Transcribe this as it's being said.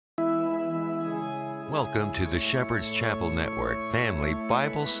Welcome to the Shepherd's Chapel Network Family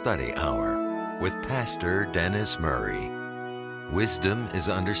Bible Study Hour with Pastor Dennis Murray. Wisdom is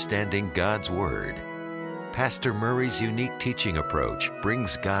understanding God's Word. Pastor Murray's unique teaching approach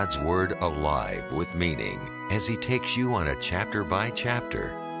brings God's Word alive with meaning as he takes you on a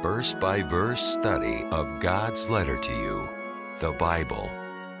chapter-by-chapter, verse-by-verse study of God's letter to you, the Bible.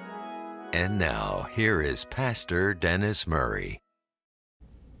 And now, here is Pastor Dennis Murray.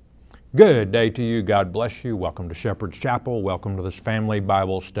 Good day to you. God bless you. Welcome to Shepherd's Chapel. Welcome to this Family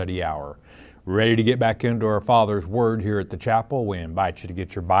Bible Study Hour. Ready to get back into our Father's Word here at the chapel? We invite you to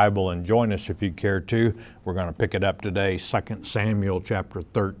get your Bible and join us if you care to. We're going to pick it up today, 2 Samuel chapter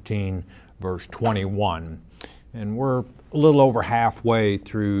 13, verse 21. And we're a little over halfway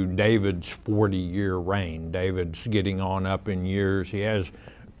through David's 40-year reign. David's getting on up in years. He has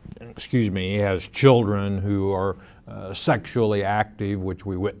children who are sexually active, which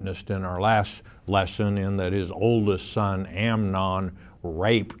we witnessed in our last lesson, in that his oldest son, Amnon,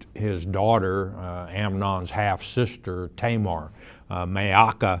 raped his daughter, Amnon's half-sister, Tamar.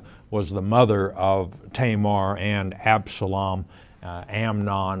 Maacah was the mother of Tamar and Absalom.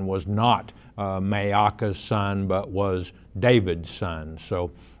 Amnon was not Maacah's son, but was David's son. So,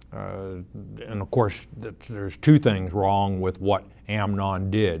 and of course, there's two things wrong with what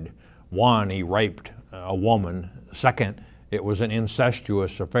Amnon did. One, he raped a woman. Second, it was an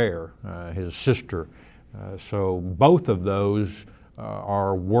incestuous affair, his sister. So both of those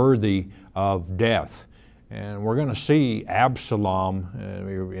are worthy of death. And we're going to see Absalom,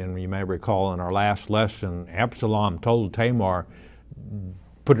 and you may recall in our last lesson, Absalom told Tamar,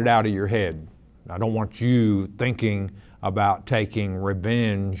 put it out of your head. I don't want you thinking about taking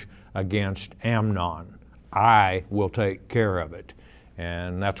revenge against Amnon. I will take care of it.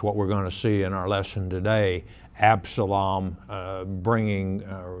 And that's what we're going to see in our lesson today. Absalom bringing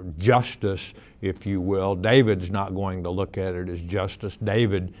justice, if you will. David's not going to look at it as justice.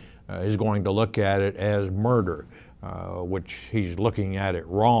 David is going to look at it as murder, which he's looking at it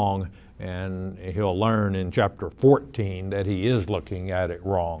wrong, and he'll learn in chapter 14 that he is looking at it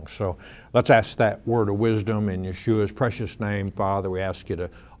wrong. So let's ask that word of wisdom in Yeshua's precious name. Father, we ask you to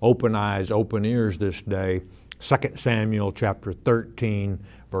open eyes, open ears this day. 2 Samuel chapter 13,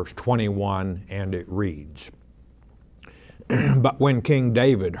 verse 21, and it reads, But when King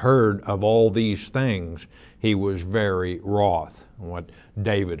David heard of all these things, he was very wroth. And what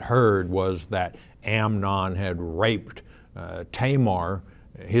David heard was that Amnon had raped Tamar,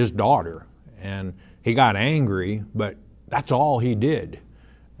 his daughter, and he got angry, but that's all he did.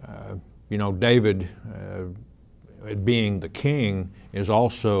 David, being the king, is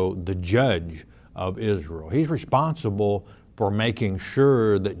also the judge of Israel. He's responsible for making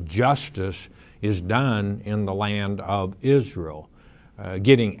sure that justice is done in the land of Israel.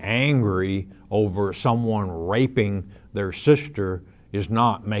 Getting angry over someone raping their sister is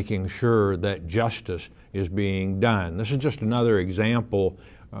not making sure that justice is being done. This is just another example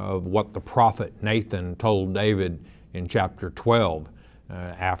of what the prophet Nathan told David in chapter 12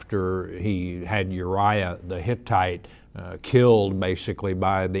 after he had Uriah the Hittite killed basically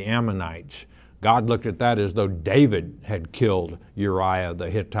by the Ammonites. God looked at that as though David had killed Uriah the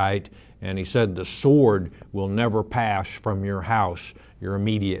Hittite, and he said, the sword will never pass from your house, your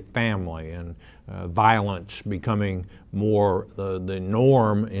immediate family, and violence becoming more the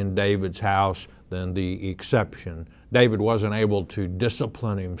norm in David's house than the exception. David wasn't able to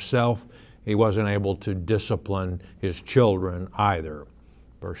discipline himself. He wasn't able to discipline his children either.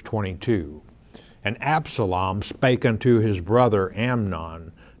 Verse 22, And Absalom spake unto his brother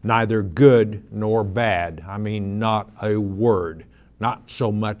Amnon, neither good nor bad. I mean, not a word, not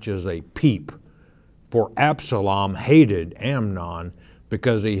so much as a peep. For Absalom hated Amnon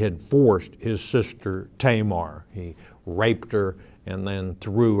because he had forced his sister Tamar. He raped her and then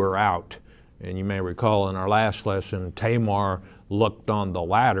threw her out. And you may recall in our last lesson, Tamar looked on the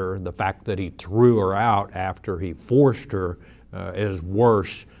latter, the fact that he threw her out after he forced her, as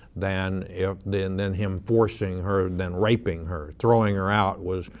worse than him forcing her, than raping her. Throwing her out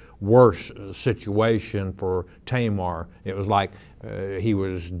was worse situation for Tamar. It was like he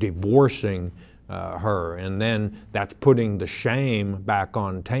was divorcing her, and then that's putting the shame back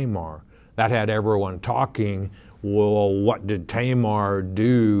on Tamar. That had everyone talking, well, what did Tamar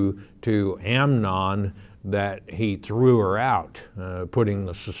do to Amnon that he threw her out? Putting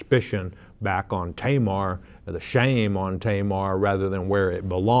the suspicion back on Tamar, the shame on Tamar, rather than where it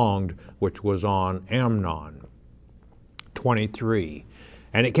belonged, which was on Amnon. 23,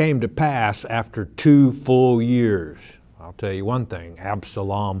 And it came to pass after 2 full years. I'll tell you one thing,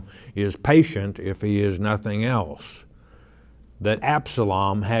 Absalom is patient if he is nothing else. that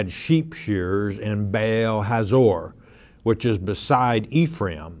Absalom had sheep shearers in Baal Hazor, which is beside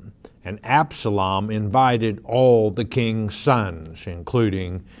Ephraim, and Absalom invited all the king's sons,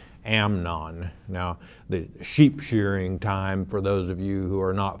 including Amnon. Now, the sheep shearing time, for those of you who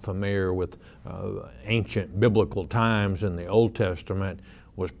are not familiar with ancient biblical times in the Old Testament,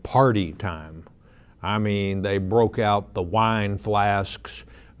 was party time. I mean, they broke out the wine flasks.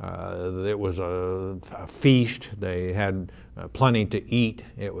 It was a feast. They had plenty to eat.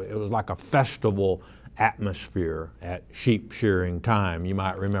 It was like a festival atmosphere at sheep shearing time. You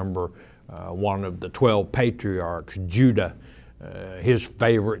might remember one of the 12 patriarchs, Judah. His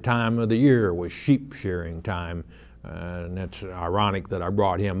favorite time of the year was sheep shearing time. And it's ironic that I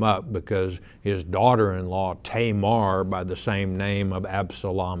brought him up because his daughter-in-law, Tamar, by the same name of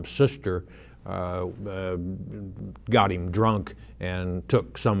Absalom's sister, got him drunk and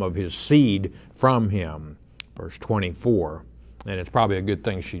took some of his seed from him. Verse 24. And it's probably a good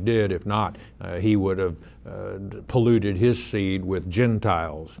thing she did. If not, he would have polluted his seed with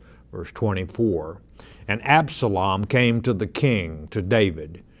Gentiles. Verse 24. And Absalom came to the king, to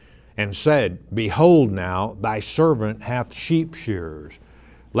David, and said, Behold now, thy servant hath sheep shearers.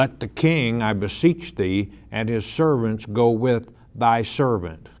 Let the king, I beseech thee, and his servants go with thy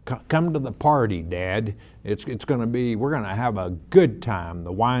servant. Come to the party, Dad. It's going to be, we're going to have a good time.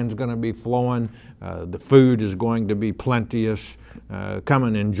 The wine's going to be flowing. The food is going to be plenteous. Come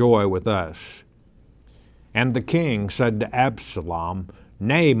and enjoy with us. And the king said to Absalom,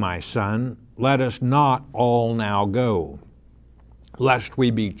 Nay, my son, let us not all now go, lest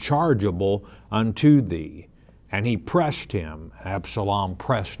we be chargeable unto thee. And he pressed him. Absalom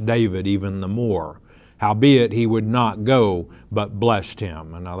pressed David even the more. Howbeit he would not go, but blessed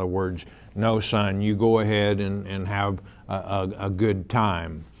him. In other words, no, son, you go ahead and have a good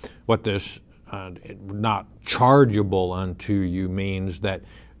time. What this not chargeable unto you means that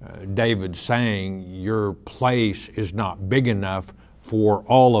David's saying your place is not big enough for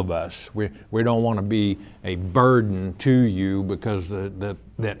all of us. We don't want to be a burden to you because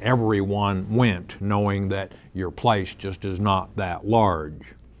that everyone went, knowing that your place just is not that large.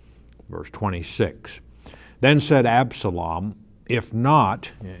 Verse 26. Then said Absalom, If not,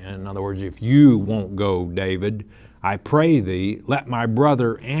 in other words, if you won't go, David, I pray thee, let my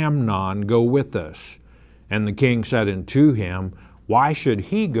brother Amnon go with us. And the king said unto him, Why should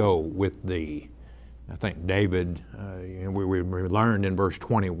he go with thee? I think David, we learned in verse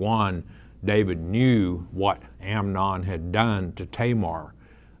 21, David knew what Amnon had done to Tamar.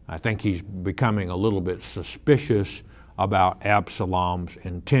 I think he's becoming a little bit suspicious about Absalom's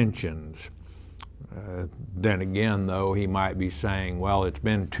intentions. Then again, though, he might be saying, well, it's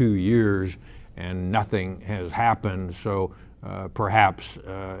been 2 years and nothing has happened, so perhaps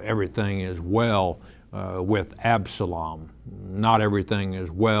everything is well with Absalom. Not everything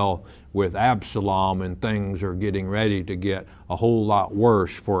is well with Absalom, and things are getting ready to get a whole lot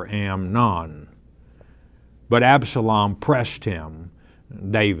worse for Amnon. But Absalom pressed him,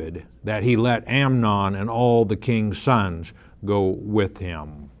 David, that he let Amnon and all the king's sons go with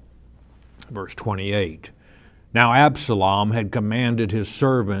him. Verse 28. Now Absalom had commanded his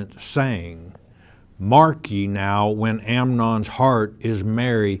servant, saying, Mark ye now when Amnon's heart is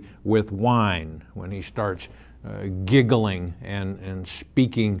merry with wine, when he starts giggling and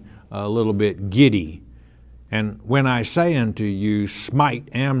speaking a little bit giddy. And when I say unto you, smite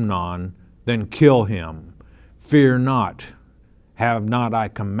Amnon, then kill him. Fear not. Have not I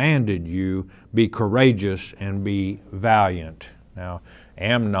commanded you, be courageous and be valiant. Now,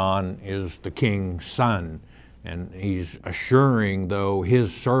 Amnon is the king's son, and he's assuring, though,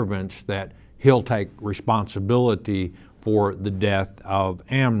 his servants that he'll take responsibility for the death of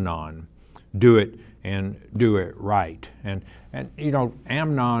Amnon. Do it and do it right. And you know,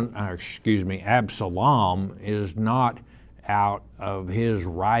 Absalom is not out of his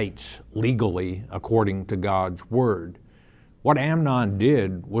rights legally according to God's word. What Amnon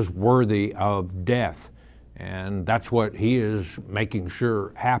did was worthy of death, and that's what he is making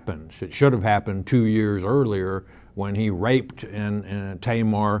sure happens. It should have happened 2 years earlier when he raped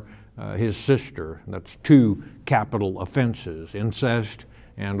Tamar, his sister. That's 2 capital offenses, incest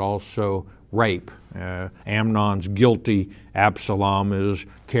and also rape. Amnon's guilty. Absalom is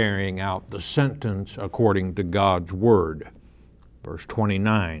carrying out the sentence according to God's word. Verse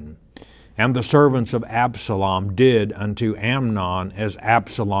 29. And the servants of Absalom did unto Amnon as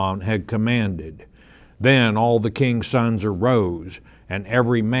Absalom had commanded. Then all the king's sons arose, and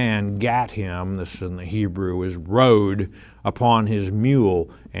every man gat him, this in the Hebrew is rode, upon his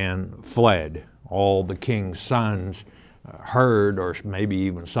mule and fled. All the king's sons heard, or maybe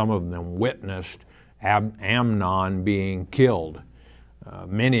even some of them witnessed, Amnon being killed.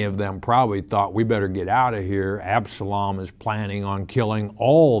 Many of them probably thought, we better get out of here. Absalom is planning on killing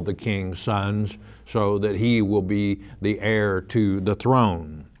all the king's sons so that he will be the heir to the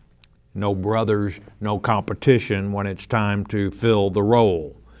throne. No brothers, no competition when it's time to fill the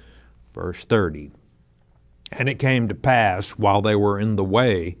role. Verse 30. And it came to pass, while they were in the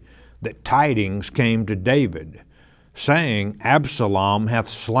way, that tidings came to David, saying, Absalom hath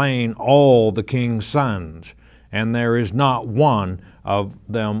slain all the king's sons, and there is not one of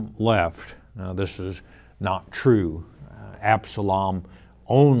them left. Now, this is not true. Absalom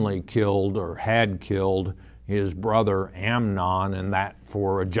only killed, or had killed, his brother Amnon, and that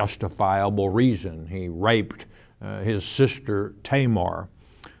for a justifiable reason. He raped his sister Tamar.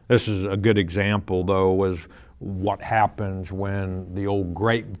 This is a good example, though, as what happens when the old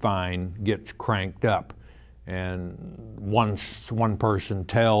grapevine gets cranked up. And one person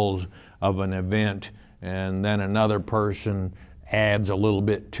tells of an event, and then another person adds a little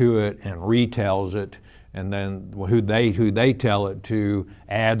bit to it and retells it, and then who they tell it to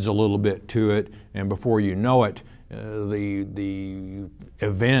adds a little bit to it, and before you know it, the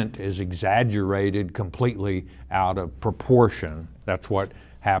event is exaggerated completely out of proportion. That's what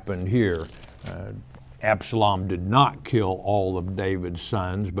happened here. Absalom did not kill all of David's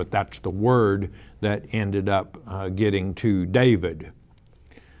sons, but that's the word that ended up getting to David.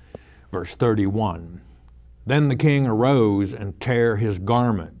 Verse 31. Then the king arose and tare his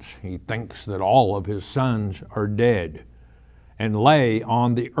garments. He thinks that all of his sons are dead, and lay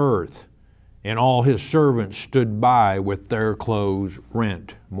on the earth. And all his servants stood by with their clothes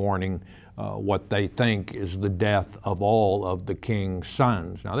rent, mourning what they think is the death of all of the king's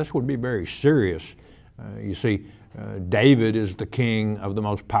sons. Now, this would be very serious. You see, David is the king of the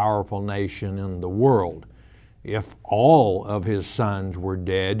most powerful nation in the world. If all of his sons were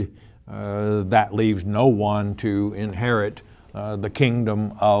dead, that leaves no one to inherit the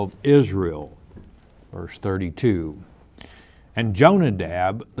kingdom of Israel. Verse 32. And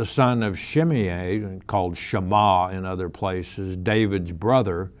Jonadab, the son of Shimei, called Shammah in other places, David's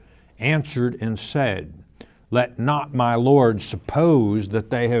brother, answered and said, Let not my lord suppose that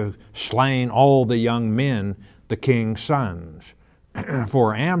they have slain all the young men, the king's sons.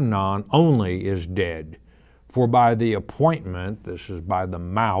 For Amnon only is dead. For by the appointment, this is by the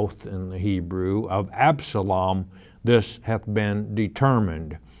mouth in the Hebrew, of Absalom, this hath been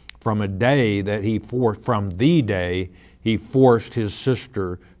determined. From the day he forced his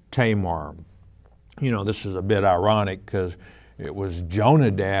sister Tamar. You know, this is a bit ironic because it was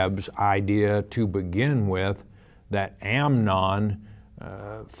Jonadab's idea to begin with that Amnon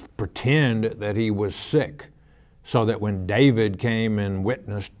pretend that he was sick, so that when David came and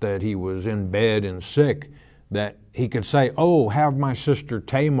witnessed that he was in bed and sick, that he could say, oh, have my sister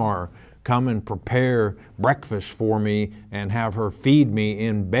Tamar come and prepare breakfast for me and have her feed me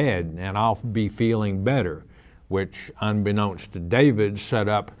in bed, and I'll be feeling better, which, unbeknownst to David, set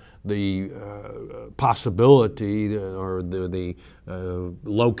up the possibility or the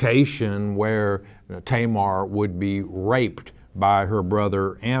location where Tamar would be raped by her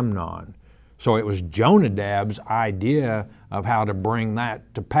brother Amnon. So it was Jonadab's idea of how to bring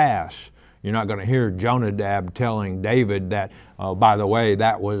that to pass. You're not going to hear Jonadab telling David that, by the way,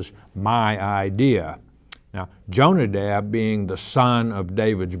 that was my idea. Now, Jonadab being the son of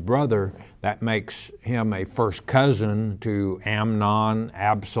David's brother, that makes him a first cousin to Amnon,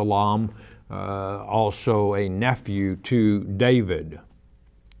 Absalom, also a nephew to David.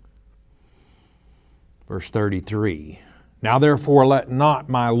 Verse 33. Now therefore let not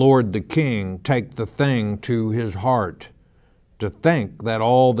my lord the king take the thing to his heart, to think that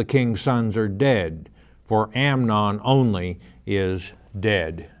all the king's sons are dead, for Amnon only is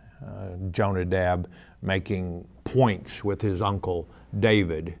dead. Jonadab making points with his uncle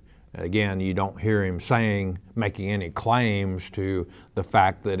David. Again, you don't hear him making any claims to the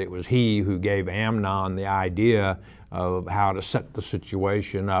fact that it was he who gave Amnon the idea of how to set the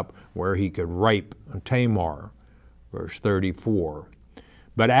situation up where he could rape Tamar. Verse 34.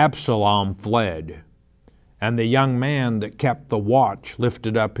 But Absalom fled, and the young man that kept the watch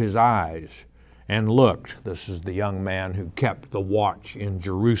lifted up his eyes and looked. This is the young man who kept the watch in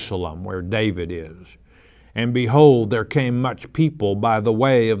Jerusalem, where David is. And behold, there came much people by the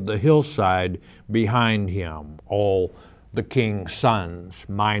way of the hillside behind him, all the king's sons,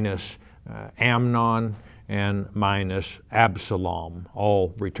 minus Amnon and minus Absalom,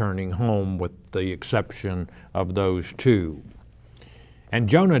 all returning home with the exception of those two. And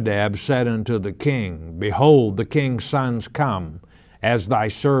Jonadab said unto the king, Behold, the king's sons come. As thy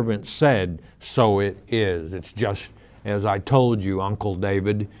servant said, so it is. It's just as I told you, Uncle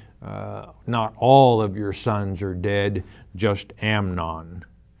David. not all of your sons are dead, just Amnon.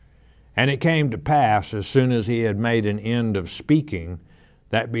 And it came to pass, as soon as he had made an end of speaking,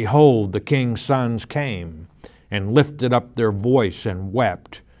 that behold, the king's sons came, and lifted up their voice and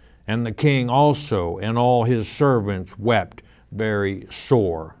wept. And the king also and all his servants wept very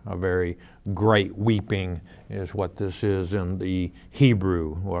sore. A very great weeping is what this is in the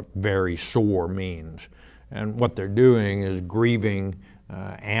Hebrew, what very sore means. And what they're doing is grieving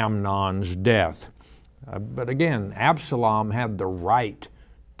Amnon's death. But again, Absalom had the right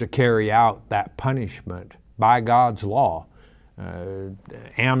to carry out that punishment by God's law.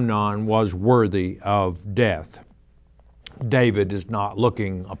 Amnon was worthy of death. David is not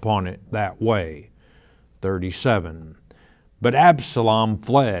looking upon it that way. 37. But Absalom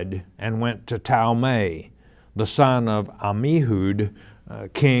fled and went to Talmai, the son of Ammihud,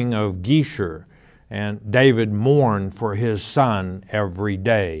 king of Geshur. And David mourned for his son every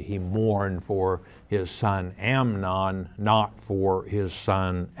day. He mourned for his son Amnon, not for his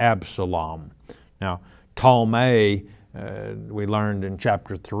son Absalom. Now, Talmai, we learned in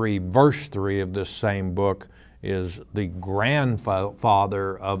chapter 3, verse 3 of this same book, is the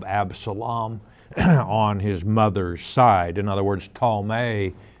grandfather of Absalom on his mother's side. In other words,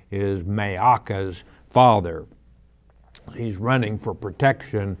 Talmai is Maacah's father. He's running for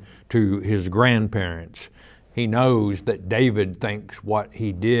protection to his grandparents. He knows that David thinks what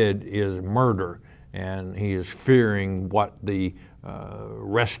he did is murder, and he is fearing what the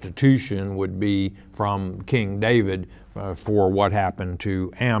restitution would be from King David for what happened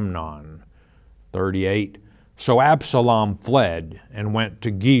to Amnon. 38. So Absalom fled and went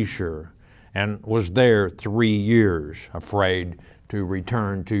to Geshur, and was there 3 years, afraid to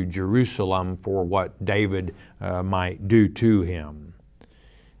return to Jerusalem for what David might do to him.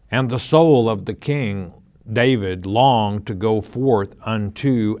 And the soul of the king David longed to go forth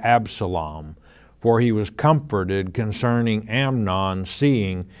unto Absalom, for he was comforted concerning Amnon,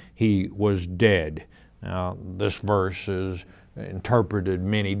 seeing he was dead. Now, this verse is interpreted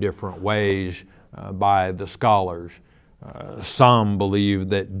many different ways by the scholars. Some believe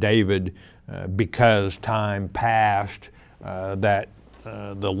that David, because time passed, that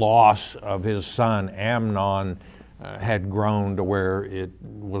the loss of his son Amnon had grown to where it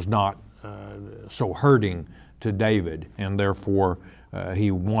was not so hurting to David, and therefore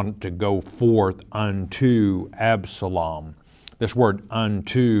he wanted to go forth unto Absalom. This word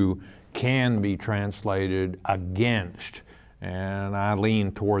unto can be translated against, and I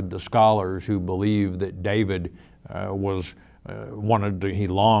lean toward the scholars who believe that David he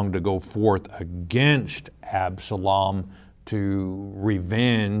longed to go forth against Absalom to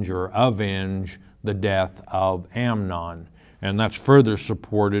revenge or avenge the death of Amnon. And that's further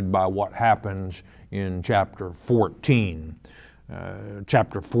supported by what happens in chapter 14.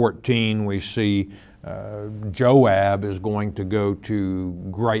 Chapter 14, we see Joab is going to go to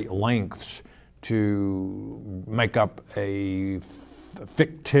great lengths to make up a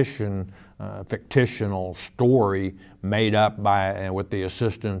fictional story made up with the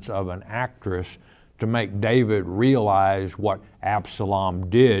assistance of an actress to make David realize what Absalom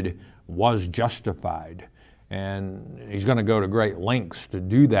did was justified. And he's going to go to great lengths to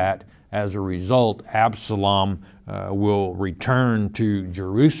do that. As a result, Absalom will return to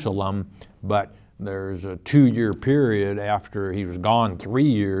Jerusalem, but there's a 2-year period after he was gone, 3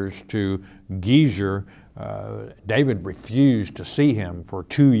 years to Geshur. David refused to see him for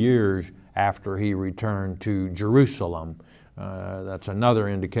 2 years after he returned to Jerusalem. That's another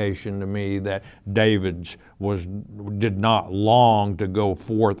indication to me that David did not long to go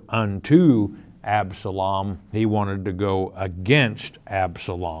forth unto Absalom. He wanted to go against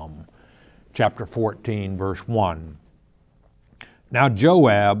Absalom. Chapter 14, verse 1. Now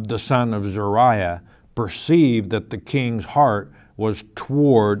Joab, the son of Zeruiah, perceived that the king's heart was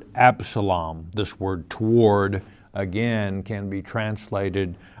toward Absalom. This word toward, again, can be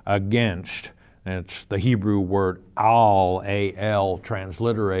translated against. It's the Hebrew word al, A-L,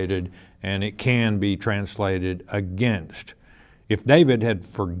 transliterated, and it can be translated against. If David had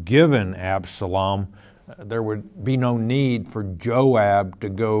forgiven Absalom, there would be no need for Joab to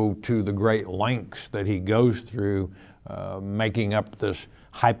go to the great lengths that he goes through, making up this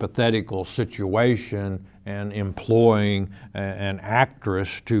hypothetical situation and employing an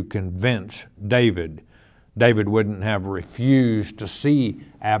actress to convince David. David wouldn't have refused to see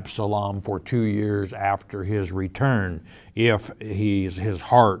Absalom for 2 years after his return if his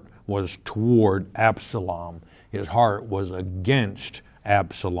heart was toward Absalom. His heart was against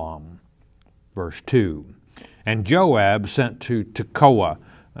Absalom. Verse 2. And Joab sent to Tekoa,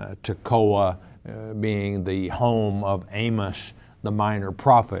 Tekoa being the home of Amos the minor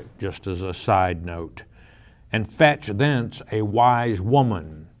prophet, just as a side note. And fetch thence a wise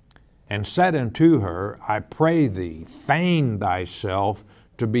woman, and said unto her, I pray thee, feign thyself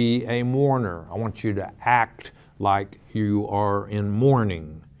to be a mourner. I want you to act like you are in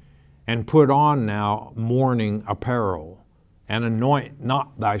mourning, and put on now mourning apparel, and anoint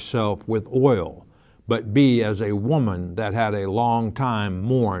not thyself with oil, but be as a woman that had a long time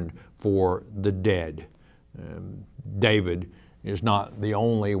mourned for the dead. David is not the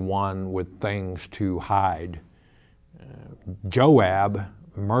only one with things to hide. Joab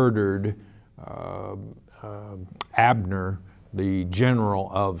murdered Abner, the general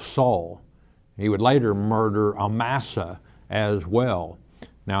of Saul. He would later murder Amasa as well.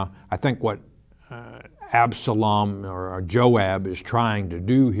 Now, I think what Absalom or Joab is trying to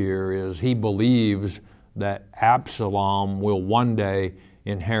do here is he believes that Absalom will one day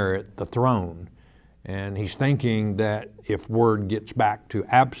inherit the throne. And he's thinking that if word gets back to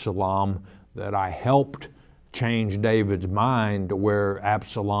Absalom that I helped change David's mind to where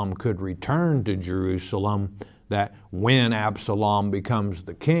Absalom could return to Jerusalem, that when Absalom becomes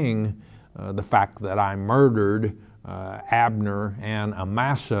the king, the fact that I murdered Abner and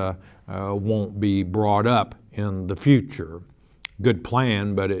Amasa won't be brought up in the future. Good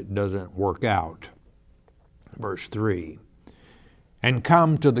plan, but it doesn't work out. Verse 3. And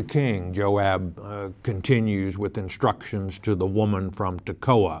come to the king, Joab continues with instructions to the woman from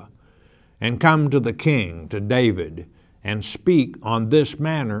Tekoa. And come to the king, to David, and speak on this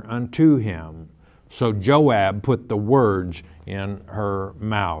manner unto him. So Joab put the words in her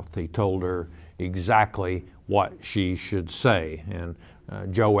mouth. He told her exactly what she should say. And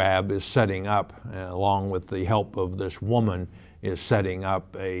Joab is setting up, along with the help of this woman, is setting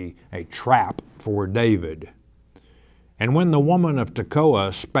up a trap for David. And when the woman of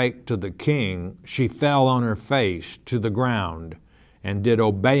Tekoa spake to the king, she fell on her face to the ground, and did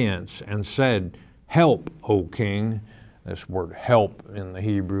obeisance, and said, Help, O king. This word help in the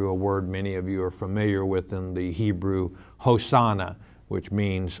Hebrew, a word many of you are familiar with in the Hebrew, Hosanna, which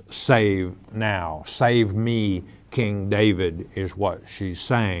means save now. Save me, King David, is what she's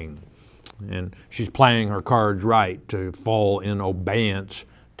saying. And she's playing her cards right to fall in obeisance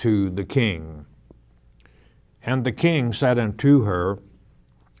to the king. And the king said unto her,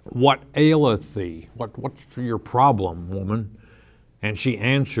 What aileth thee? What's your problem, woman? And she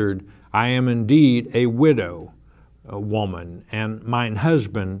answered, I am indeed a widow, woman, and mine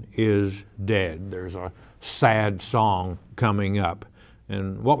husband is dead. There's a sad song coming up.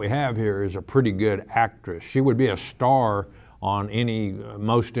 And what we have here is a pretty good actress. She would be a star on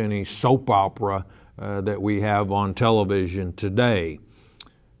most any soap opera that we have on television today.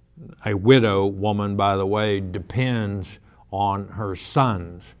 A widow woman, by the way, depends on her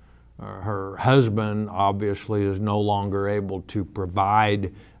sons. Her husband obviously is no longer able to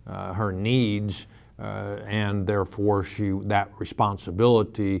provide her needs, and therefore that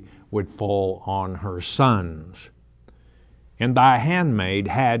responsibility would fall on her sons. And thy handmaid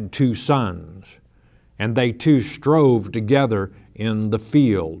had 2 sons, and they 2 strove together in the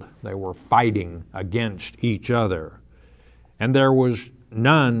field. They were fighting against each other. And there was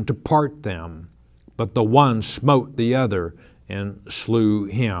none to part them, but the one smote the other and slew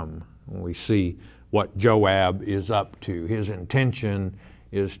him. We see what Joab is up to. His intention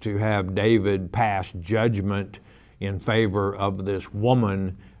is to have David pass judgment in favor of this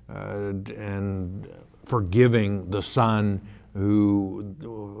woman and forgiving the son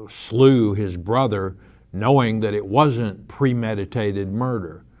who slew his brother, knowing that it wasn't premeditated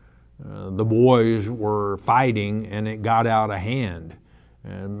murder. The boys were fighting and it got out of hand.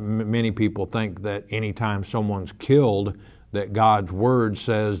 And many people think that anytime someone's killed, that God's word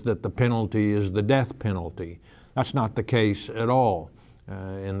says that the penalty is the death penalty. That's not the case at all.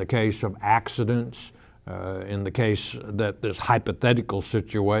 In the case of accidents, in the case that this hypothetical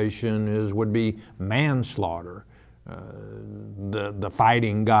situation would be manslaughter. The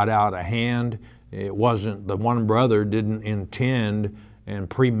fighting got out of hand. It wasn't, the one brother didn't intend and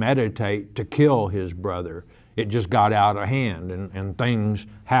premeditate to kill his brother. It just got out of hand, and things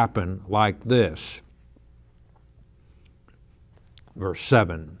happen like this. Verse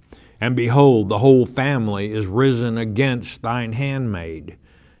 7, And behold, the whole family is risen against thine handmaid.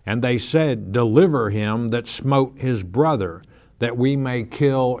 And they said, Deliver him that smote his brother, that we may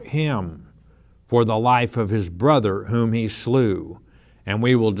kill him for the life of his brother whom he slew. And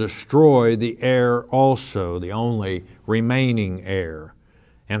we will destroy the heir also, the only remaining heir.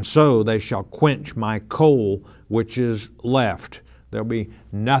 And so they shall quench my coal which is left. There'll be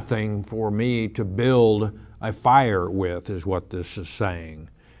nothing for me to build a fire with, is what this is saying.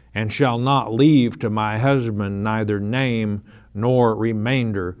 And shall not leave to my husband neither name nor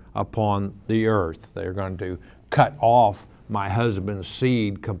remainder upon the earth. They're going to cut off my husband's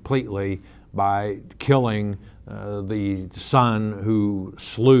seed completely by killing the son who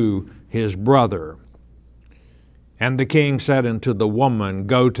slew his brother. And the king said unto the woman,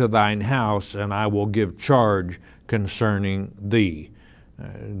 Go to thine house, and I will give charge concerning thee.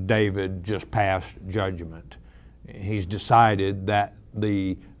 David just passed judgment. He's decided that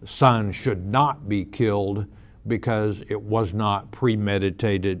the son should not be killed because it was not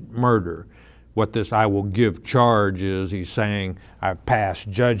premeditated murder. What this I will give charge is, he's saying, I've passed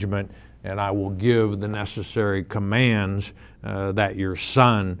judgment and I will give the necessary commands that your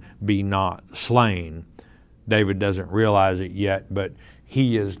son be not slain. David doesn't realize it yet, but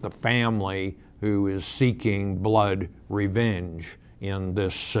he is the family who is seeking blood revenge in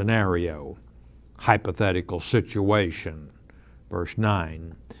this scenario, hypothetical situation. Verse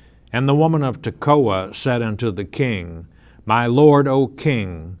 9, And the woman of Tekoa said unto the king, My lord, O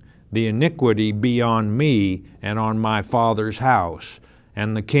king, the iniquity be on me and on my father's house,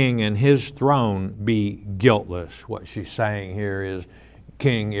 and the king and his throne be guiltless. What she's saying here is,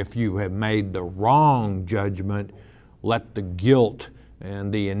 King, if you have made the wrong judgment, let the guilt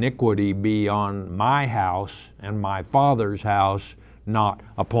and the iniquity be on my house and my father's house, not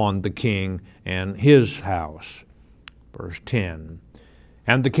upon the king and his house. Verse 10,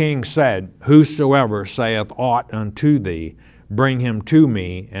 And the king said, Whosoever saith aught unto thee, bring him to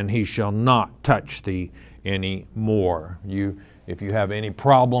me, and he shall not touch thee any more. If you have any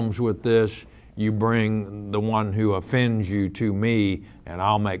problems with this, you bring the one who offends you to me, and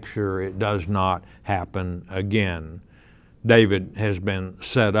I'll make sure it does not happen again. David has been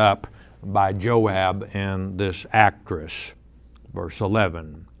set up by Joab and this actress. Verse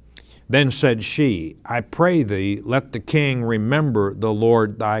 11, Then said she, I pray thee, let the king remember the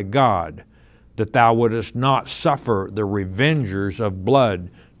Lord thy God, that thou wouldest not suffer the revengers of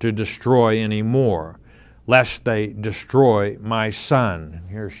blood to destroy any more, lest they destroy my son.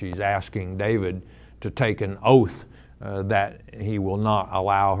 Here she's asking David to take an oath that he will not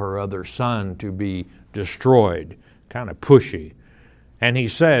allow her other son to be destroyed. Kind of pushy. And he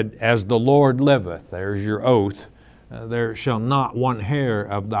said, As the Lord liveth, there's your oath, there shall not one hair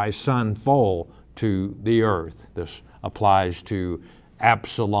of thy son fall to the earth. This applies to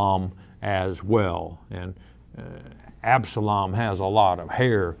Absalom as well. And Absalom has a lot of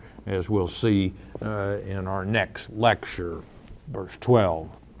hair, as we'll see in our next lecture. Verse 12.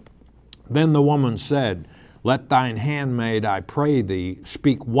 Then the woman said, Let thine handmaid, I pray thee,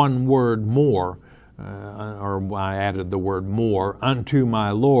 speak one word more, or I added the word more, unto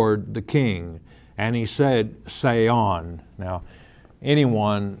my lord the king. And he said, Say on. Now,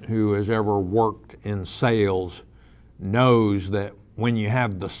 anyone who has ever worked in sales knows that when you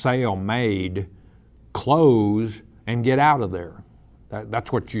have the sale made, close and get out of there.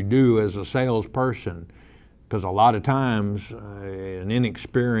 That's what you do as a salesperson, because a lot of times an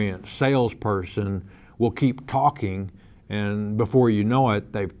inexperienced salesperson will keep talking, and before you know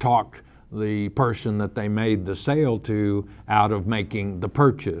it, they've talked the person that they made the sale to out of making the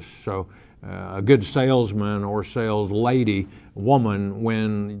purchase. So a good salesman or sales lady, woman,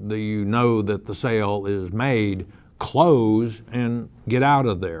 when you know that the sale is made, close and get out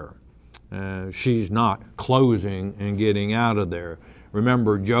of there. She's not closing and getting out of there.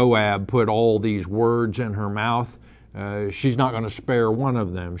 Remember, Joab put all these words in her mouth. She's not going to spare one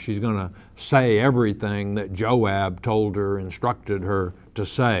of them. She's going to say everything that Joab told her, instructed her to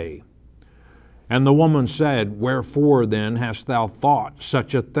say. And the woman said, Wherefore then hast thou thought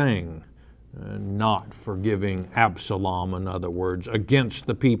such a thing? Not forgiving Absalom, in other words, against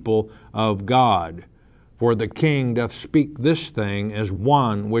the people of God. For the king doth speak this thing as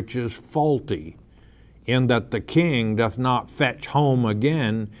one which is faulty, in that the king doth not fetch home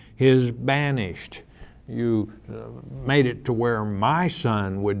again his banished. You made it to where my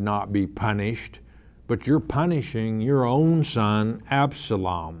son would not be punished, but you're punishing your own son,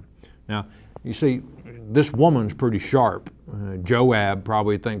 Absalom. Now, you see, this woman's pretty sharp. Joab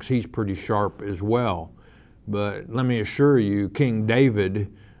probably thinks he's pretty sharp as well. But let me assure you, King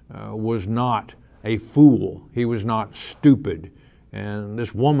David was not a fool. He was not stupid. And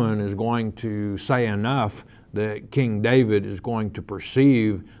this woman is going to say enough that King David is going to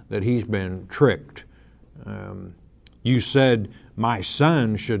perceive that he's been tricked. You said, my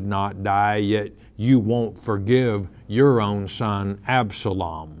son should not die, yet you won't forgive your own son,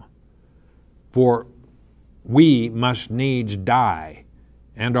 Absalom. For we must needs die,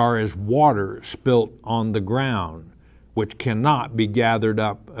 and are as water spilt on the ground, which cannot be gathered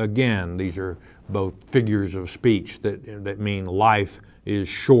up again. These are both figures of speech that mean life is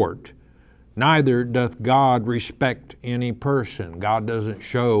short. Neither doth God respect any person. God doesn't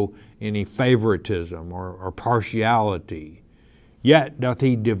show any favoritism or partiality. Yet doth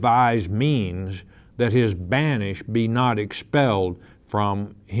he devise means that his banished be not expelled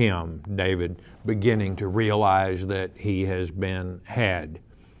from him. David beginning to realize that he has been had.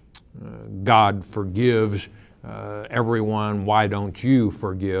 God forgives everyone. Why don't you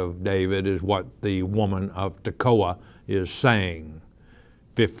forgive, David, is what the woman of Tekoa is saying.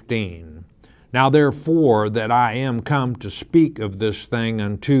 15. Now therefore that I am come to speak of this thing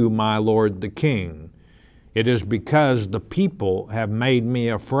unto my lord the king, it is because the people have made me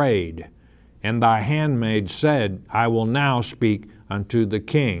afraid. And thy handmaid said, I will now speak unto the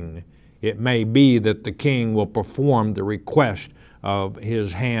king. It may be that the king will perform the request of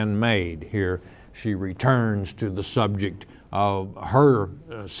his handmaid. Here she returns to the subject of her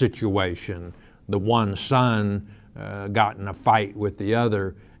situation. The one son got in a fight with the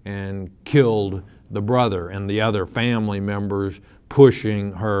other and killed the brother, and the other family members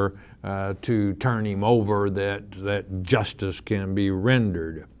pushing her to turn him over, that justice can be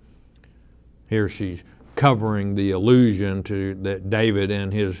rendered. Here she's covering the allusion to that David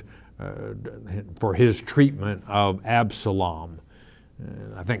and for his treatment of Absalom.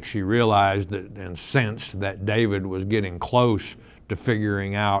 I think she realized that and sensed that David was getting close to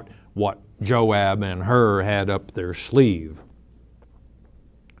figuring out what Joab and her had up their sleeve.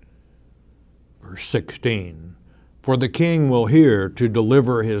 Verse 16, for the king will hear to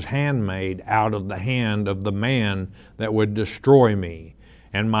deliver his handmaid out of the hand of the man that would destroy me,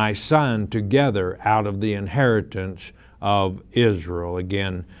 and my son together out of the inheritance of Israel.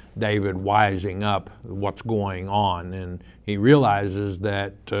 Again, David wising up what's going on, and he realizes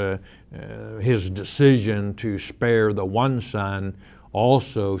that his decision to spare the one son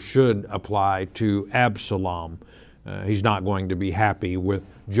also should apply to Absalom. He's not going to be happy with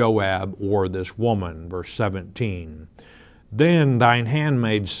Joab or this woman. Verse 17, then thine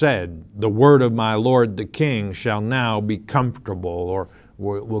handmaid said, the word of my lord the king shall now be comfortable, or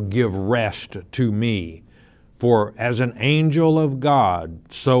will give rest to me. For as an angel of God,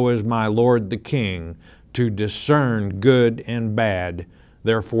 so is my lord the king, to discern good and bad.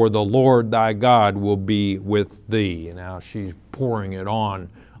 Therefore the Lord thy God will be with thee. Now she's pouring it on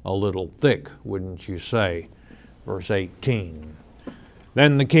a little thick, wouldn't you say? Verse 18,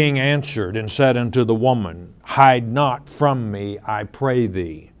 then the king answered and said unto the woman, hide not from me, I pray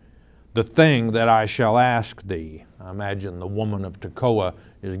thee, the thing that I shall ask thee. I imagine the woman of Tekoa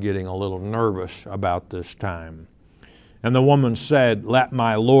is getting a little nervous about this time. And the woman said, let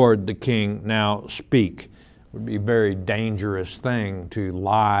my lord the king now speak. It would be a very dangerous thing to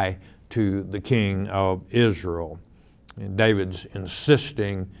lie to the king of Israel. And David's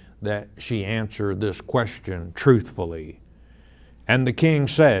insisting that she answer this question truthfully. And the king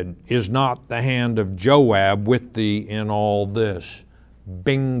said, is not the hand of Joab with thee in all this?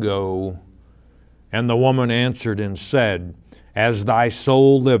 Bingo. And the woman answered and said, as thy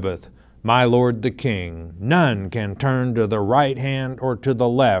soul liveth, my lord the king, none can turn to the right hand or to the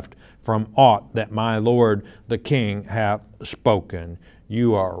left from aught that my lord the king hath spoken.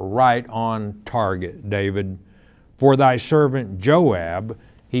 You are right on target, David. For thy servant Joab,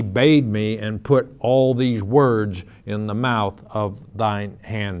 he bade me and put all these words in the mouth of thine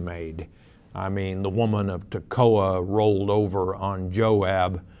handmaid. I mean, the woman of Tekoa rolled over on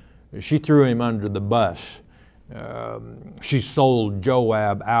Joab. She threw him under the bus. She sold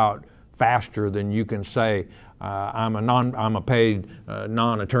Joab out faster than you can say, I'm a paid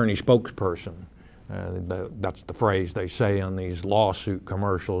non-attorney spokesperson. That's the phrase they say on these lawsuit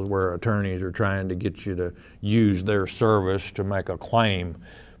commercials where attorneys are trying to get you to use their service to make a claim.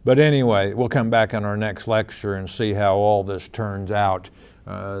 But anyway, we'll come back in our next lecture and see how all this turns out.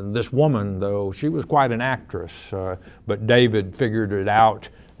 This woman, though, she was quite an actress, but David figured it out,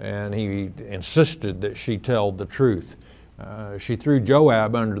 and he insisted that she tell the truth. She threw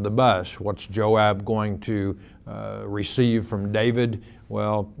Joab under the bus. What's Joab going to receive from David?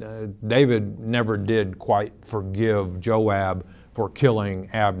 Well, David never did quite forgive Joab for killing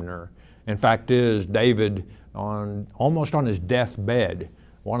Abner. In fact is, David, almost on his deathbed,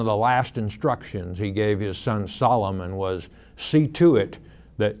 one of the last instructions he gave his son Solomon was, see to it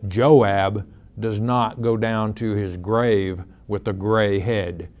that Joab does not go down to his grave with a gray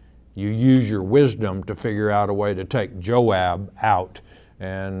head. You use your wisdom to figure out a way to take Joab out,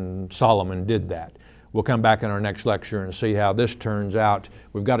 and Solomon did that. We'll come back in our next lecture and see how this turns out.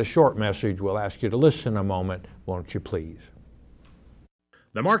 We've got a short message. We'll ask you to listen a moment, won't you please?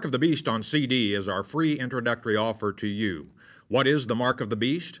 The Mark of the Beast on CD is our free introductory offer to you. What is the Mark of the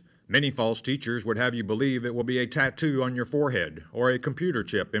Beast? Many false teachers would have you believe it will be a tattoo on your forehead or a computer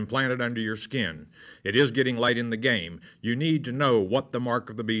chip implanted under your skin. It is getting late in the game. You need to know what the mark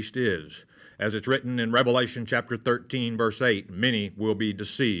of the beast is. As it's written in Revelation chapter 13, verse 8, many will be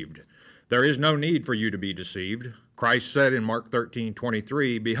deceived. There is no need for you to be deceived. Christ said in Mark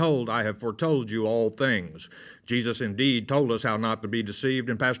 13:23, "Behold, I have foretold you all things." Jesus indeed told us how not to be deceived,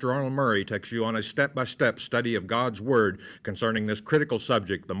 and Pastor Arnold Murray takes you on a step-by-step study of God's Word concerning this critical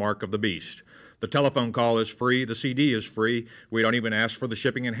subject, the mark of the beast. The telephone call is free. The CD is free. We don't even ask for the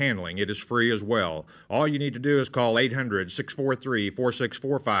shipping and handling. It is free as well. All you need to do is call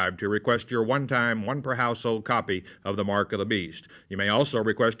 800-643-4645 to request your one-time, one-per-household copy of The Mark of the Beast. You may also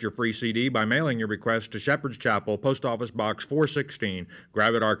request your free CD by mailing your request to Shepherd's Chapel, Post Office Box 416,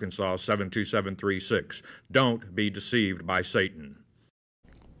 Gravette, Arkansas 72736. Don't be deceived by Satan.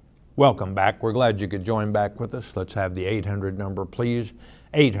 Welcome back. We're glad you could join back with us. Let's have the 800 number, please.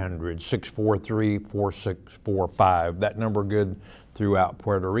 800-643-4645. That number good throughout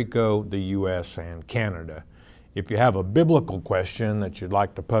Puerto Rico, the U.S., and Canada. If you have a biblical question that you'd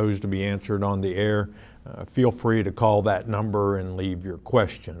like to pose to be answered on the air, feel free to call that number and leave your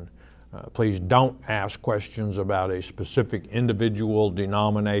question. Please don't ask questions about a specific individual,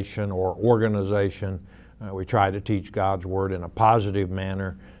 denomination, or organization. We try to teach God's Word in a positive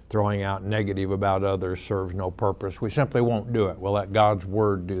manner. Throwing out negative about others serves no purpose. We simply won't do it. We'll let God's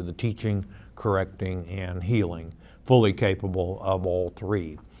Word do the teaching, correcting, and healing, fully capable of all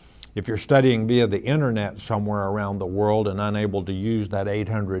three. If you're studying via the internet somewhere around the world and unable to use that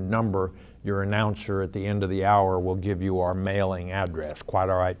 800 number, your announcer at the end of the hour will give you our mailing address. Quite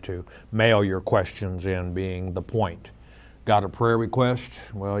all right to mail your questions in, being the point. Got a prayer request?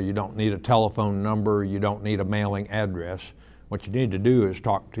 Well, you don't need a telephone number. You don't need a mailing address. What you need to do is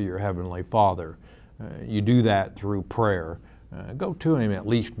talk to your Heavenly Father. You do that through prayer. Go to Him at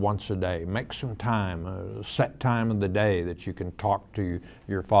least once a day. Make some time, a set time of the day that you can talk to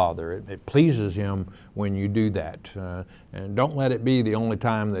your Father. It pleases Him when you do that. And don't let it be the only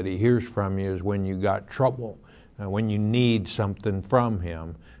time that He hears from you is when you got trouble, when you need something from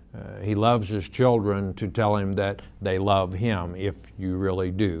Him. He loves His children to tell Him that they love Him, if you really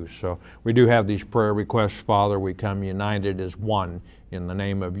do. So we do have these prayer requests, Father. We come united as one in the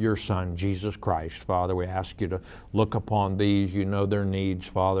name of your Son, Jesus Christ. Father, we ask you to look upon these. You know their needs,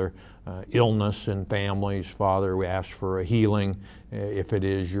 Father. Illness in families, Father. We ask for a healing if it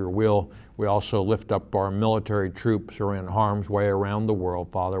is your will. We also lift up our military troops who are in harm's way around the world.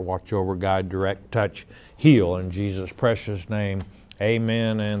 Father, watch over, guide, direct, touch, heal. In Jesus' precious name,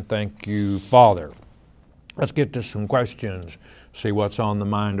 amen, and thank you, Father. Let's get to some questions, see what's on the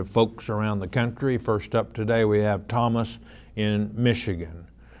mind of folks around the country. First up today, we have Thomas in Michigan.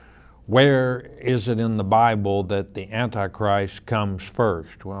 Where is it in the Bible that the Antichrist comes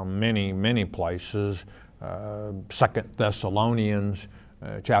first? Well, many places. 2 Thessalonians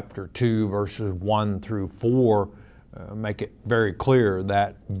chapter 2, verses 1 through 4 make it very clear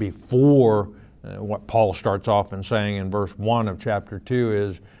that before what Paul starts off in saying in verse 1 of chapter 2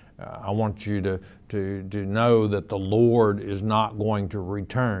 is, I want you to know that the Lord is not going to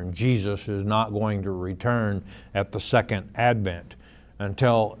return. Jesus is not going to return at the second advent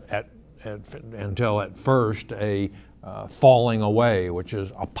until at first a falling away, which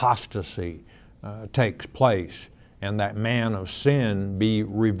is apostasy, takes place, and that man of sin be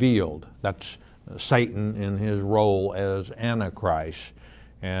revealed. That's Satan in his role as Antichrist.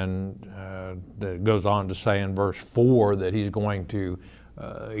 And it goes on to say in verse 4 that he's going to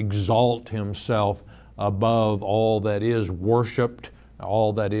exalt himself above all that is worshiped,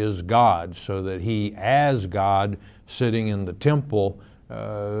 all that is God, so that he, as God, sitting in the temple,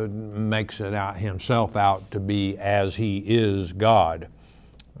 makes it out himself out to be as he is God.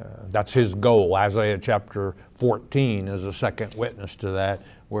 That's his goal. Isaiah chapter 14 is a second witness to that,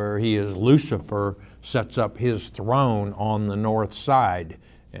 where he is Lucifer, sets up his throne on the north side,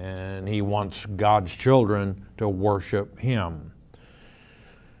 and he wants God's children to worship him.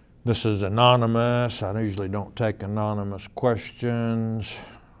 This is anonymous. I usually don't take anonymous questions.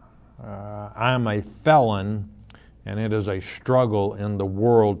 I'm a felon, and it is a struggle in the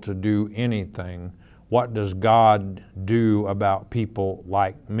world to do anything. What does God do about people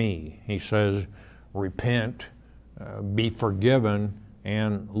like me? He says, repent, be forgiven,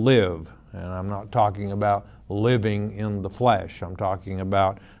 and live. And I'm not talking about living in the flesh. I'm talking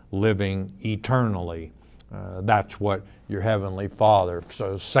about living eternally. That's what your Heavenly Father.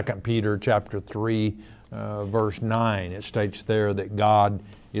 So 2 Peter chapter 3, verse 9, it states there that God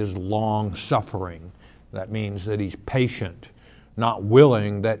is long-suffering. That means that He's patient, not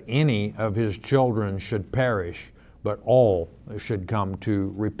willing that any of His children should perish, but all should come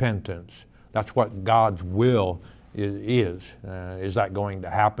to repentance. That's what God's will is. Is that going to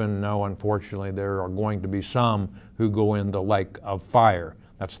happen? No, unfortunately, there are going to be some who go in the lake of fire.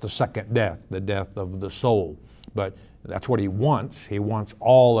 That's the second death, the death of the soul. But that's what He wants. He wants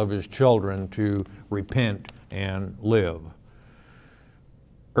all of His children to repent and live.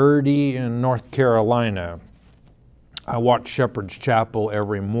 Erdie in North Carolina. I watch Shepherd's Chapel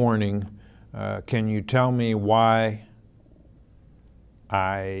every morning. Can you tell me why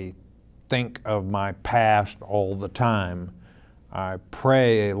I think of my past all the time? I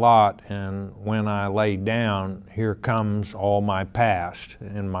pray a lot, and when I lay down, here comes all my past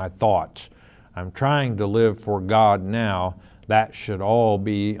and my thoughts. I'm trying to live for God now. That should all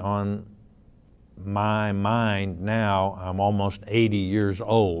be on my mind now. I'm almost 80 years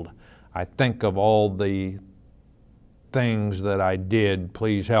old. I think of all the things that I did.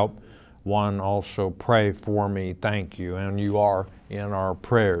 Please help one also pray for me. Thank you. And you are in our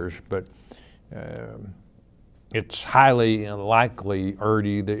prayers. But it's highly unlikely,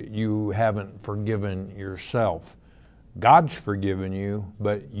 Erdie, that you haven't forgiven yourself. God's forgiven you,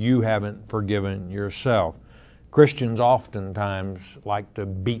 but you haven't forgiven yourself. Christians oftentimes like to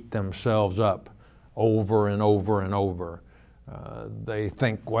beat themselves up over and over and over. They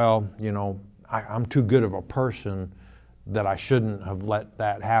think, well, you know, I'm too good of a person that I shouldn't have let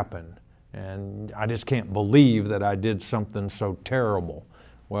that happen. And I just can't believe that I did something so terrible.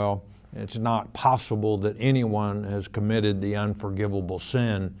 Well, it's not possible that anyone has committed the unforgivable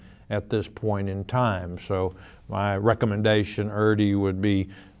sin at this point in time. So my recommendation, Erdie, would be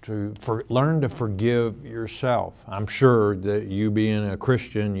to learn to forgive yourself. I'm sure that you being a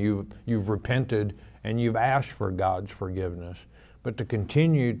Christian, you've repented and you've asked for God's forgiveness. But to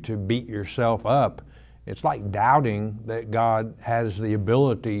continue to beat yourself up, it's like doubting that God has the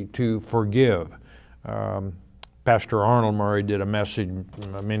ability to forgive. Pastor Arnold Murray did a message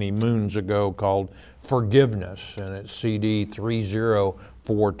many moons ago called Forgiveness, and it's CD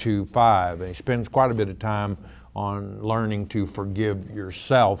 30425. And he spends quite a bit of time on learning to forgive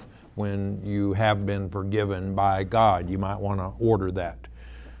yourself when you have been forgiven by God. You might want to order that.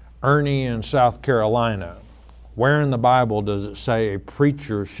 Ernie in South Carolina. Where in the Bible does it say a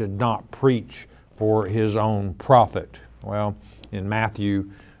preacher should not preach for his own profit? Well, in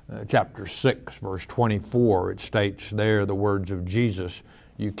Matthew chapter 6, verse 24, it states there the words of Jesus,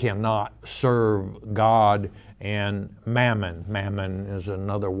 you cannot serve God and mammon. Mammon is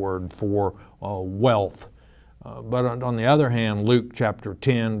another word for wealth. But on the other hand, Luke chapter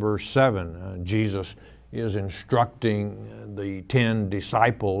 10, verse 7, Jesus is instructing the 10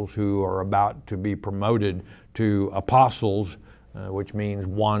 disciples who are about to be promoted to apostles, which means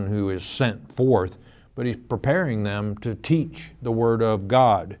one who is sent forth. But he's preparing them to teach the Word of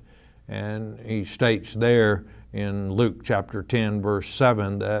God. And he states there in Luke chapter 10, verse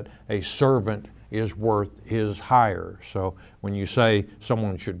 7, that a servant is worth his hire. So when you say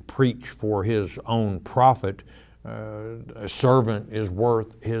someone should preach for his own profit, a servant is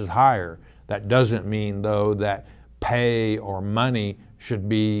worth his hire. That doesn't mean, though, that pay or money should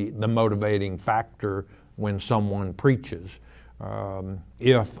be the motivating factor when someone preaches.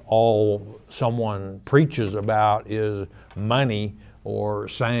 If all someone preaches about is money, or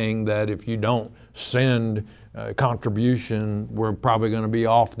saying that if you don't send a contribution, we're probably going to be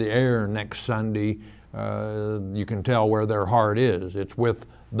off the air next Sunday, you can tell where their heart is. It's with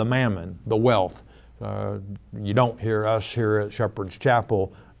the mammon, the wealth. You don't hear us here at Shepherd's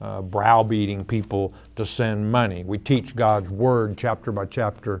Chapel browbeating people to send money. We teach God's Word chapter by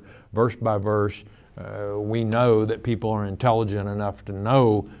chapter, verse by verse. We know that people are intelligent enough to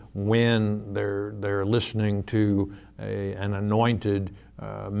know when they're listening to an anointed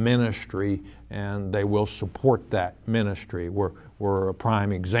ministry, and they will support that ministry. We're a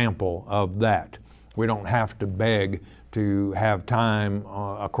prime example of that. We don't have to beg to have time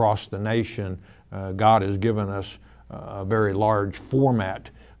across the nation. God has given us a very large format,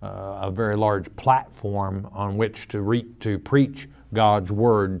 a very large platform on which to preach God's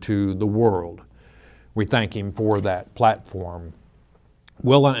Word to the world. We thank Him for that platform.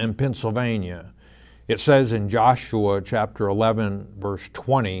 Willa in Pennsylvania. It says in Joshua chapter 11, verse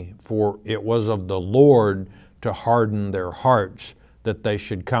 20, for it was of the Lord to harden their hearts that they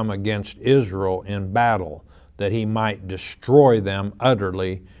should come against Israel in battle, that He might destroy them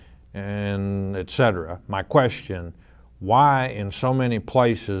utterly, and etc. My question, why in so many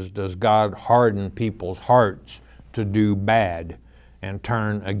places does God harden people's hearts to do bad and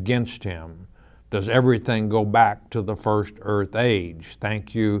turn against Him? Does everything go back to the first earth age?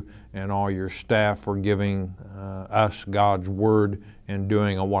 Thank you and all your staff for giving us God's Word and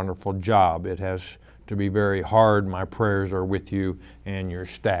doing a wonderful job. It has to be very hard. My prayers are with you and your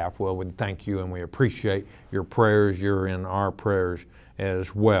staff. Well, we thank you and we appreciate your prayers. You're in our prayers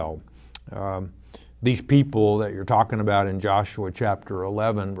as well. These people that you're talking about in Joshua chapter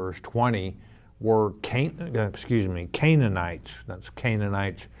 11, verse 20, were Canaanites. That's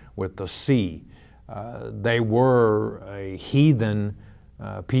Canaanites with the C. They were a heathen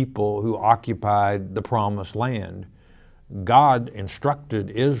people who occupied the promised land. God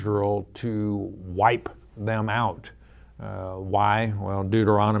instructed Israel to wipe them out. Why? Well,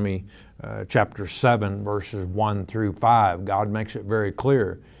 Deuteronomy chapter 7, verses 1 through 5, God makes it very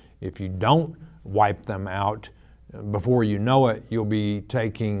clear. If you don't wipe them out, before you know it, you'll be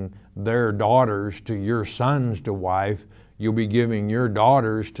taking their daughters to your sons to wife. You'll be giving your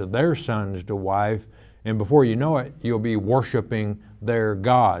daughters to their sons to wife. And before you know it, you'll be worshiping their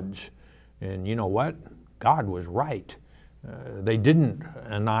gods. And you know what? God was right. They didn't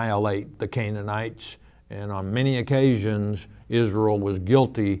annihilate the Canaanites. And on many occasions, Israel was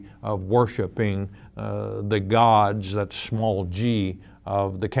guilty of worshiping the gods, that's small g,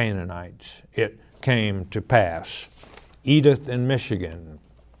 of the Canaanites. It came to pass. Edith in Michigan.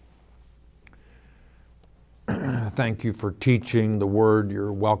 Thank you for teaching the word.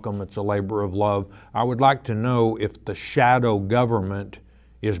 You're welcome. It's a labor of love. I would like to know if the shadow government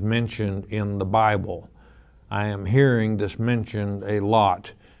is mentioned in the Bible. I am hearing this mentioned a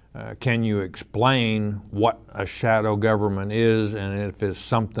lot. Can you explain what a shadow government is and if it's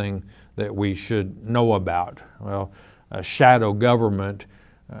something that we should know about? Well, a shadow government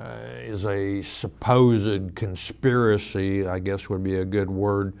is a supposed conspiracy, I guess would be a good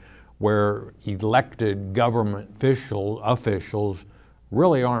word, where elected government officials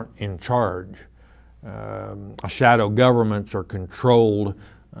really aren't in charge. Shadow governments are controlled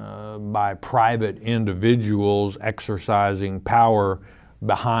by private individuals exercising power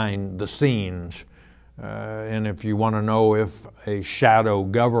behind the scenes. And if you want to know if a shadow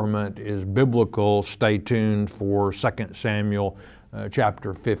government is biblical, stay tuned for 2 Samuel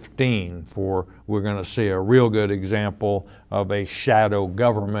chapter 15, for we're going to see a real good example of a shadow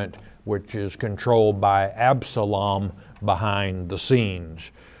government which is controlled by Absalom behind the scenes.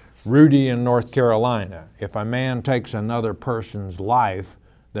 Rudy in North Carolina, if a man takes another person's life,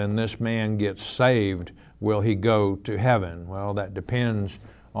 then this man gets saved. Will he go to heaven? Well, that depends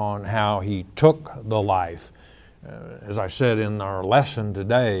on how he took the life. As I said in our lesson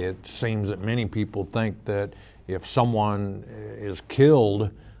today, it seems that many people think that if someone is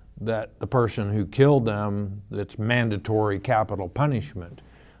killed, that the person who killed them, it's mandatory capital punishment.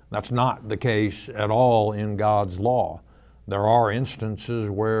 That's not the case at all in God's law. There are instances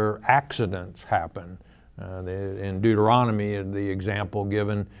where accidents happen. In Deuteronomy, the example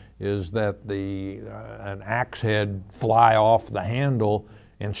given is that an axe head fly off the handle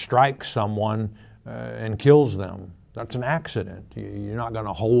and strikes someone and kills them. That's an accident. You're not going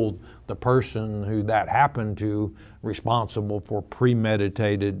to hold the person who that happened to responsible for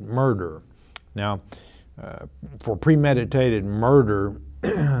premeditated murder. Now, for premeditated murder,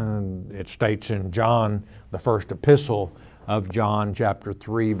 it states in John, the first epistle of John, chapter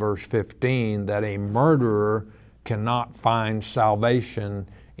 3, verse 15, that a murderer cannot find salvation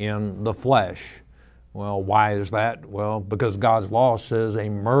in the flesh. Well, why is that? Well, because God's law says a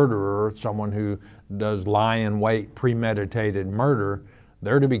murderer, someone who does lie in wait, premeditated murder,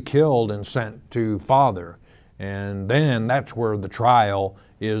 they're to be killed and sent to Father. And then that's where the trial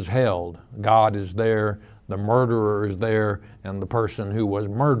is held. God is there, the murderer is there, and the person who was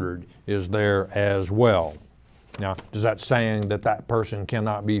murdered is there as well. Now, is that saying that that person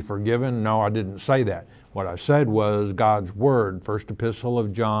cannot be forgiven? No, I didn't say that. What I said was God's Word, first epistle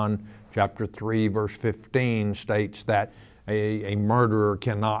of John, chapter 3, verse 15, states that a murderer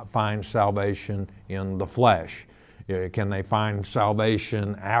cannot find salvation in the flesh. Can they find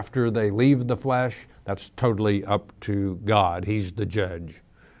salvation after they leave the flesh? That's totally up to God. He's the judge.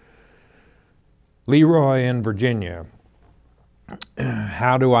 Leroy in Virginia.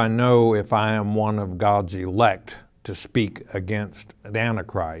 How do I know if I am one of God's elect to speak against the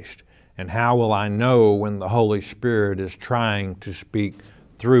Antichrist? And how will I know when the Holy Spirit is trying to speak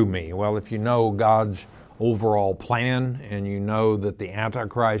through me? Well, if you know God's overall plan and you know that the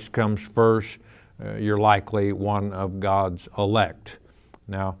Antichrist comes first, you're likely one of God's elect.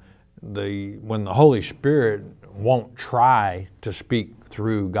 Now, when the Holy Spirit won't try to speak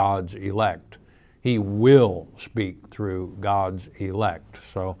through God's elect, He will speak through God's elect.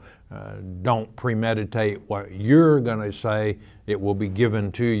 So don't premeditate what you're going to say. It will be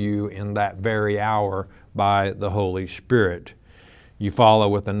given to you in that very hour by the Holy Spirit. You follow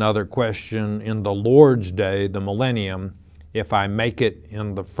with another question. In the Lord's day, the millennium, if I make it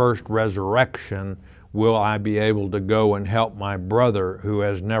in the first resurrection, will I be able to go and help my brother who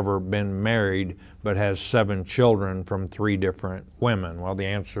has never been married but has 7 children from 3 different women? Well, the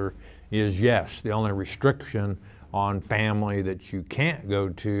answer is yes. The only restriction on family that you can't go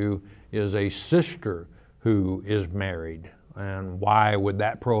to is a sister who is married. And why would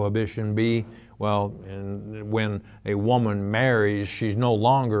that prohibition be? Well, when a woman marries, she's no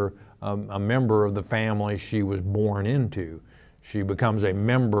longer a member of the family she was born into. She becomes a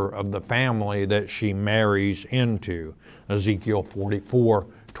member of the family that she marries into. Ezekiel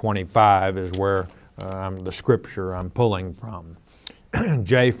 44:25 is where the scripture I'm pulling from.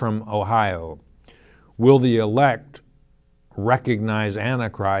 Jay from Ohio. Will the elect recognize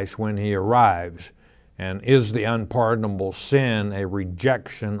Antichrist when he arrives? And is the unpardonable sin a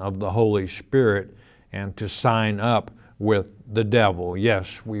rejection of the Holy Spirit and to sign up with the devil?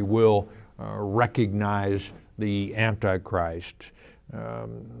 Yes, we will recognize the Antichrist.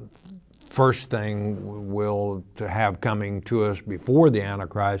 First thing we'll to have coming to us before the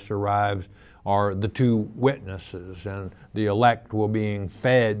Antichrist arrives are the 2 witnesses, and the elect will be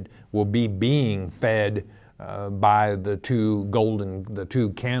being fed by the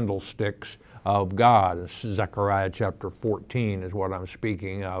 2 candlesticks of God. Zechariah chapter 14 is what I'm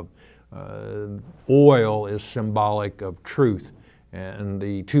speaking of. Oil is symbolic of truth, and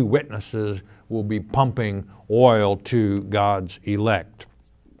the 2 witnesses will be pumping oil to God's elect.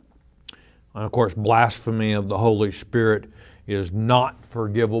 And of course, blasphemy of the Holy Spirit is not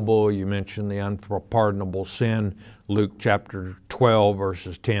forgivable. You mentioned the unpardonable sin, Luke chapter 12,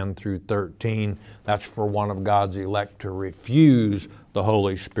 verses 10 through 13. That's for one of God's elect to refuse the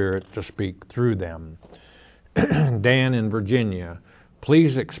Holy Spirit to speak through them. Dan in Virginia,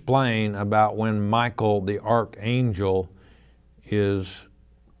 please explain about when Michael the archangel is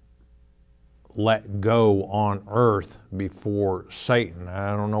let go on earth before Satan.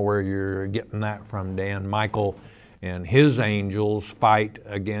 I don't know where you're getting that from, Dan. Michael and his angels fight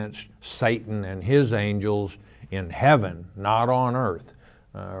against Satan and his angels in heaven, not on earth.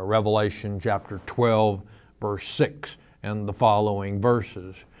 Revelation chapter 12, verse 6 and the following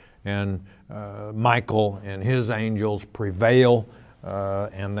verses. And Michael and his angels prevail,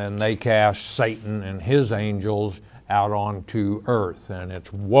 and then they cast Satan and his angels out onto earth, and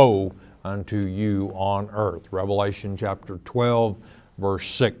it's woe unto you on earth. Revelation chapter 12, verse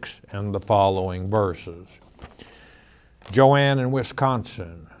 6 and the following verses. Joanne in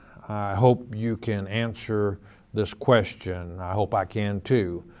Wisconsin, I hope you can answer this question. I hope I can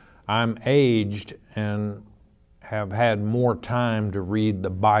too. I'm aged and have had more time to read the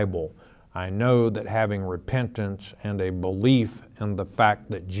Bible. I know that having repentance and a belief in the fact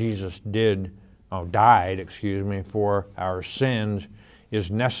that Jesus died for our sins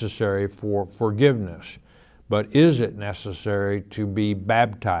is necessary for forgiveness. But is it necessary to be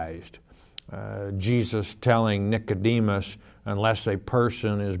baptized? Jesus telling Nicodemus, unless a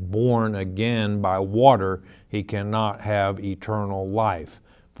person is born again by water, he cannot have eternal life.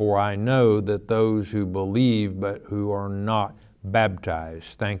 For I know that those who believe but who are not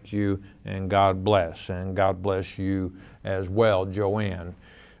baptized. Thank you, and God bless. And God bless you as well, Joanne.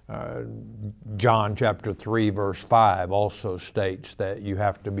 John chapter 3, verse 5 also states that you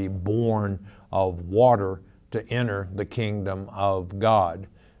have to be born of water to enter the kingdom of God.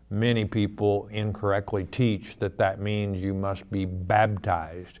 Many people incorrectly teach that that means you must be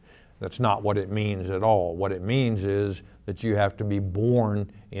baptized. That's not what it means at all. What it means is that you have to be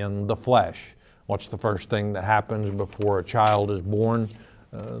born in the flesh. What's the first thing that happens before a child is born?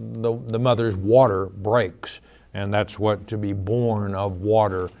 The mother's water breaks, and that's what to be born of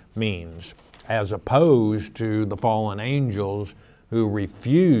water means, as opposed to the fallen angels who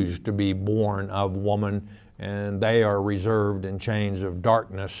refuse to be born of woman, and they are reserved in chains of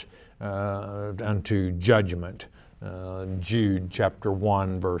darkness unto judgment. Jude chapter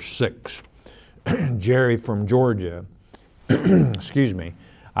 1, verse 6. Jerry from Georgia, excuse me,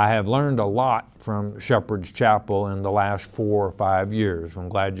 I have learned a lot from Shepherd's Chapel in the last 4 or 5 years. I'm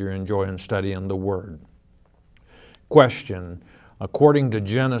glad you're enjoying studying the Word. Question. According to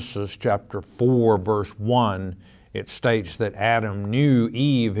Genesis chapter 4, verse 1, it states that Adam knew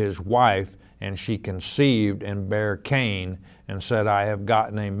Eve, his wife, and she conceived and bare Cain, and said, I have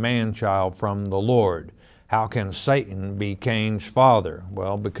gotten a man-child from the Lord. How can Satan be Cain's father?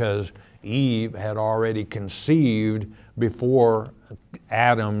 Well, because Eve had already conceived before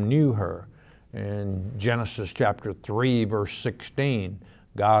Adam knew her. In Genesis chapter 3, verse 16,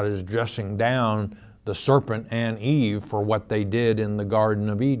 God is dressing down the serpent and Eve for what they did in the Garden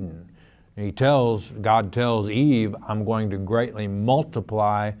of Eden. God tells Eve, I'm going to greatly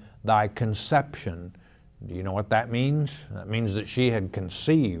multiply thy conception. Do you know what that means? That means that she had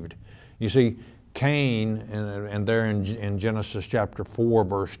conceived. You see, Cain, and there in Genesis chapter 4,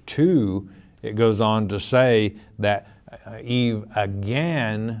 verse 2, it goes on to say that Eve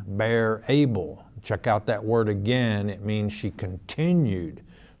again bare Abel. Check out that word again. It means she continued.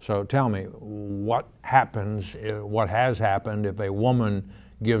 So tell me, what happens, what has happened if a woman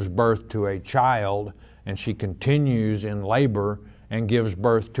gives birth to a child and she continues in labor and gives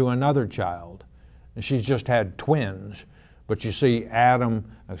birth to another child? And she's just had twins. But you see,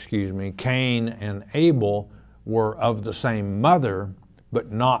 Cain and Abel were of the same mother,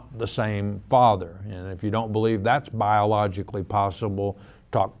 but not the same father. And if you don't believe that's biologically possible,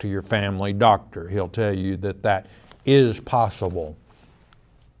 talk to your family doctor. He'll tell you that that is possible.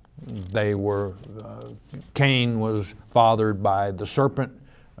 Cain was fathered by the serpent.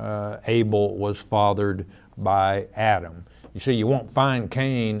 Abel was fathered by Adam. You see, you won't find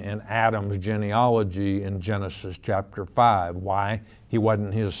Cain in Adam's genealogy in Genesis chapter 5. Why? He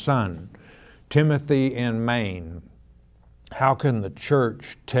wasn't his son. Timothy in Maine. How can the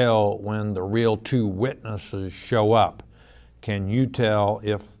church tell when the real two witnesses show up? Can you tell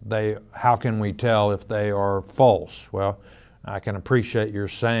how can we tell if they are false? Well, I can appreciate your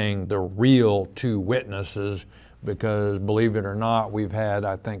saying the real two witnesses, because believe it or not, we've had,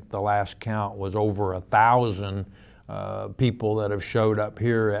 I think the last count was over 1,000 people that have showed up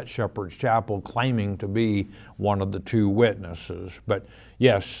here at Shepherd's Chapel claiming to be one of the two witnesses. But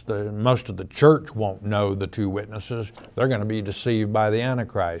yes, most of the church won't know the two witnesses. They're going to be deceived by the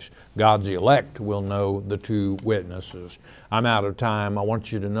Antichrist. God's elect will know the two witnesses. I'm out of time. I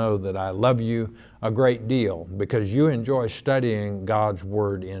want you to know that I love you a great deal because you enjoy studying God's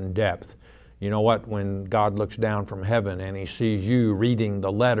Word in depth. You know what? When God looks down from heaven and He sees you reading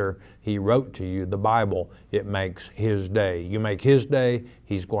the letter He wrote to you, the Bible, it makes His day. You make His day,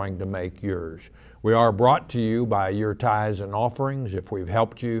 He's going to make yours. We are brought to you by your tithes and offerings. If we've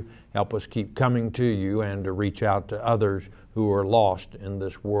helped you, help us keep coming to you and to reach out to others who are lost in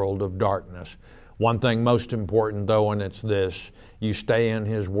this world of darkness. One thing most important, though, and it's this: you stay in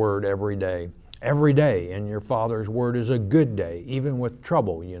His Word every day. Every day in your Father's Word is a good day, even with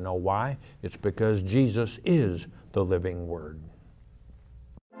trouble. You know why? It's because Jesus is the living Word.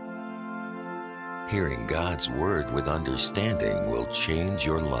 Hearing God's Word with understanding will change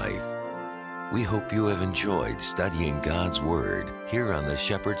your life. We hope you have enjoyed studying God's Word here on the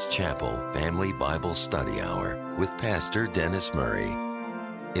Shepherd's Chapel Family Bible Study Hour with Pastor Dennis Murray.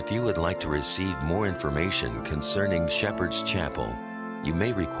 If you would like to receive more information concerning Shepherd's Chapel, you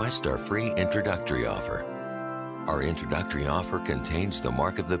may request our free introductory offer. Our introductory offer contains the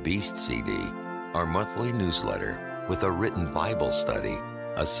Mark of the Beast CD, our monthly newsletter with a written Bible study,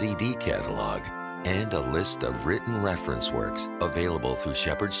 a CD catalog, and a list of written reference works available through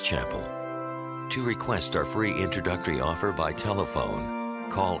Shepherd's Chapel. To request our free introductory offer by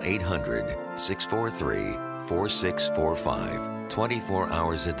telephone, call 800-643-4645, 24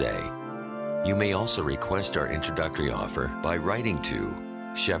 hours a day. You may also request our introductory offer by writing to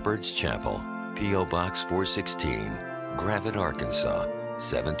Shepherd's Chapel, P.O. Box 416, Gravette, Arkansas,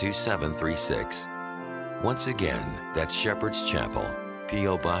 72736. Once again, that's Shepherd's Chapel,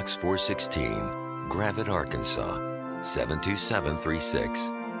 P.O. Box 416, Gravette, Arkansas,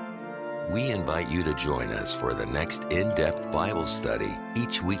 72736. We invite you to join us for the next in-depth Bible study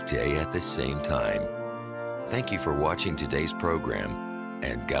each weekday at the same time. Thank you for watching today's program,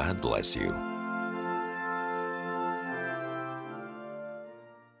 and God bless you.